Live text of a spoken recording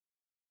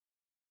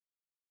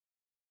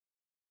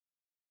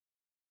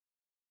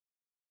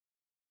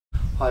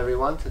Hi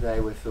everyone, today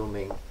we're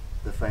filming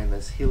the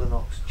famous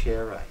Helinox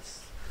Chair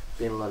Race.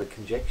 Been a lot of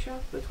conjecture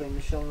between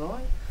Michelle and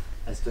I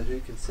as to who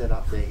can set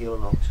up their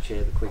Helinox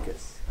chair the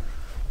quickest.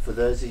 For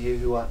those of you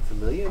who aren't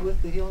familiar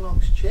with the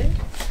Helinox chair,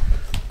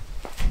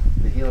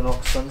 the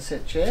Helinox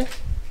Sunset chair,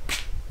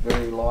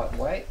 very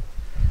lightweight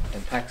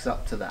and packs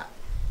up to that.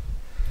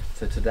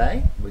 So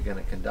today we're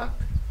going to conduct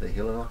the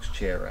Helinox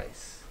Chair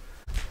Race.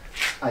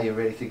 Are you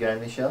ready to go,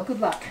 Michelle? Good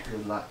luck.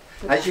 Good luck.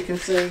 As you can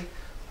see,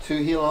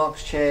 2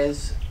 Helinox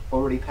chairs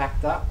already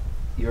packed up.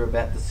 You're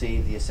about to see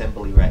the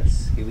assembly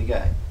race. Here we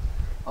go.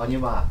 On your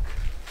mark,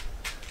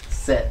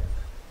 set,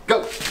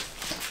 go!